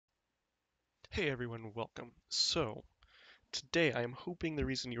Hey everyone, welcome. So, today I am hoping the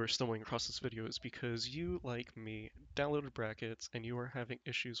reason you are stumbling across this video is because you, like me, downloaded brackets and you are having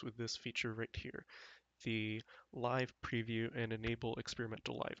issues with this feature right here, the live preview and enable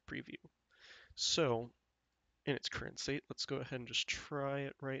experimental live preview. So, in its current state, let's go ahead and just try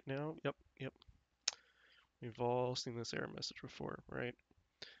it right now. Yep. We've all seen this error message before, right?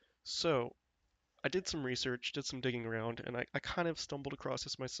 So, I did some research, did some digging around, and I kind of stumbled across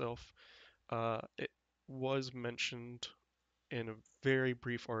this myself. It was mentioned in a very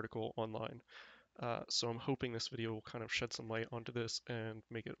brief article online. So I'm hoping this video will kind of shed some light onto this and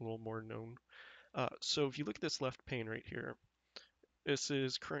make it a little more known. So if you look at this left pane right here, this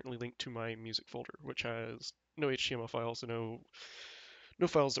is currently linked to my music folder, which has no HTML files, no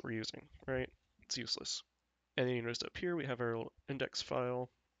files that we're using, right? It's useless. And then you notice up here we have our little index file.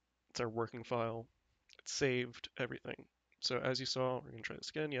 It's our working file. It's saved, everything. So as you saw, we're gonna try this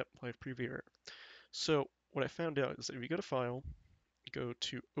again. Yep, live preview error. So what I found out is that if you go to File, go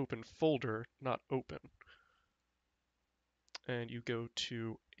to Open Folder, not Open, and you go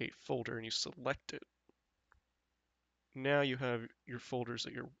to a folder and you select it, now you have your folders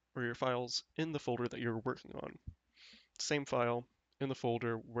or your files in the folder that you're working on. Same file in the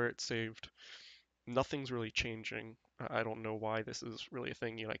folder where it's saved. Nothing's really changing. I don't know why this is really a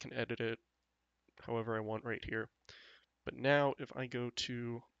thing. I can edit it however I want right here. But now if I go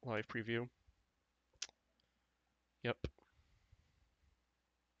to live preview, yep,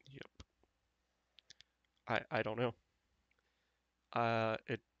 yep, I don't know.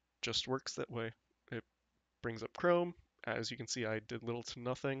 It just works that way. It brings up Chrome. As you can see, I did little to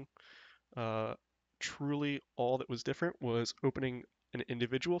nothing. Uh, Truly, all that was different was opening an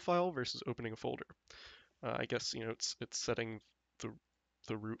individual file versus opening a folder. I guess it's setting the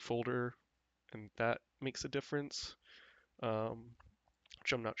the root folder, and that makes a difference. Um,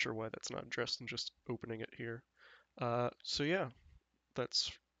 which I'm not sure why that's not addressed in just opening it here. So yeah,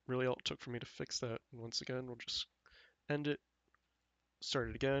 that's really all it took for me to fix that. And once again, we'll just end it, start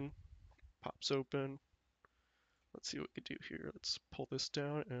it again, pops open. Let's see what we can do here. Let's pull this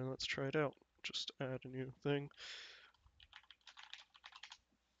down and let's try it out. Just add a new thing.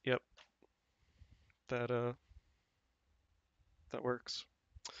 Yep, that that works.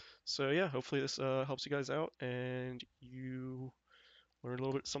 So yeah, hopefully this helps you guys out and you learned a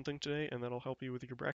little bit something today, and that'll help you with your bracket.